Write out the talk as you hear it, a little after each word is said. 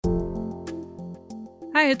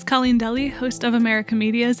Hi, it's Colleen Deli, host of America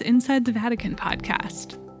Media's Inside the Vatican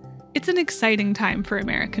podcast. It's an exciting time for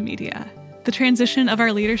America Media. The transition of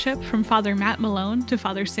our leadership from Father Matt Malone to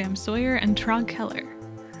Father Sam Sawyer and Trog Keller.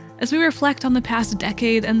 As we reflect on the past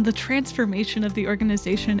decade and the transformation of the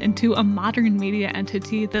organization into a modern media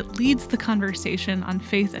entity that leads the conversation on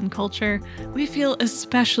faith and culture, we feel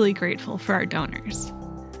especially grateful for our donors.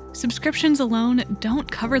 Subscriptions alone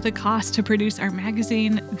don't cover the cost to produce our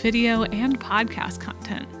magazine, video, and podcast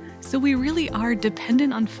content, so we really are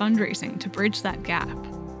dependent on fundraising to bridge that gap.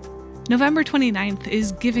 November 29th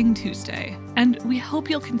is Giving Tuesday, and we hope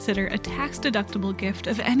you'll consider a tax-deductible gift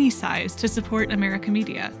of any size to support America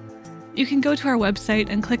Media. You can go to our website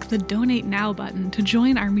and click the Donate Now button to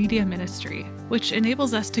join our media ministry, which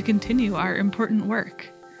enables us to continue our important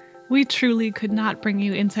work. We truly could not bring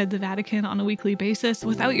you Inside the Vatican on a weekly basis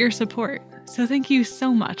without your support, so thank you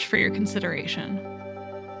so much for your consideration.